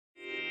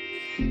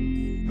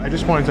I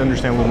just wanted to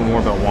understand a little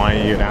more about why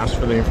you had asked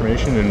for the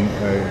information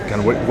and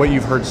kind of what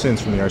you've heard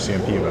since from the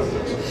RCMP about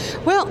this.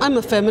 Well, I'm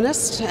a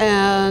feminist,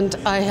 and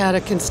I had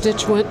a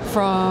constituent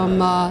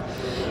from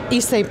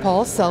East St.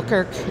 Paul,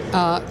 Selkirk,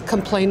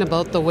 complain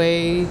about the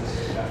way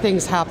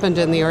things happened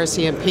in the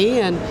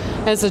RCMP. And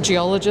as a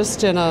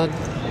geologist in a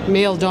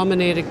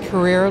male-dominated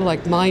career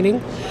like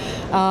mining,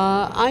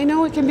 I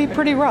know it can be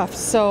pretty rough.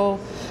 So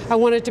I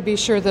wanted to be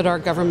sure that our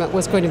government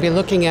was going to be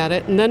looking at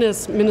it. And then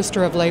as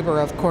Minister of Labour,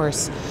 of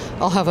course,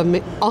 I'll have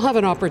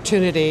an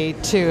opportunity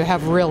to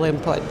have real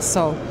input.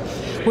 So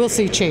we'll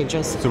see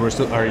changes. So is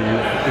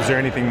there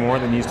anything more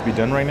that needs to be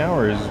done right now,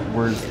 or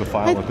where's the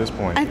file at this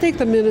point? I think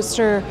the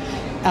minister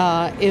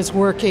is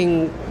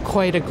working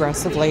quite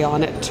aggressively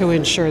on it to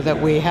ensure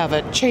that we have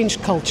a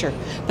changed culture.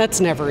 That's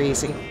never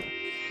easy.